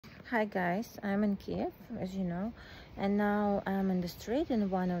Hi guys, I'm in Kiev, as you know, and now I'm in the street in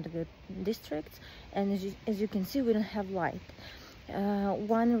one of the good districts, and as you can see, we don't have light.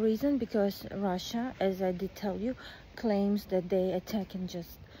 One reason because Russia, as I did tell you, claims that they attack in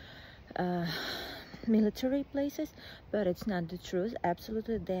just uh, military places, but it's not the truth.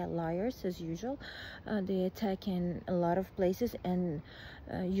 Absolutely, they are liars as usual. They attack in a lot of places and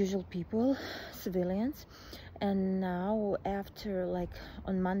usual people, civilians. And now, after like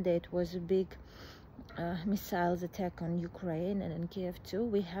on Monday, it was a big missiles attack on Ukraine and in Kiev too.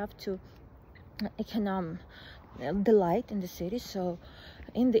 We have to economize the light in the city, so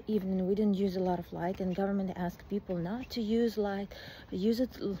in the evening we didn't use a lot of light, and government asked people not to use light, use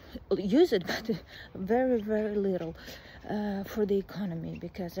it but very little for the economy,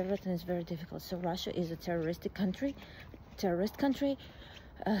 because everything is very difficult. So Russia is a terrorist country,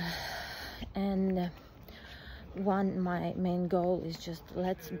 and my main goal is just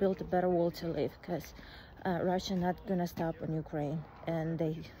let's build a better world to live, because Russia not gonna stop on Ukraine, and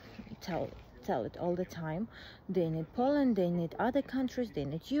they tell it all the time. They need Poland, they need other countries, they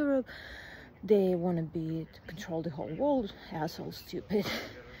need Europe. They want to control the whole world. Asshole, stupid.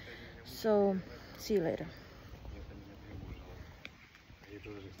 So see you later.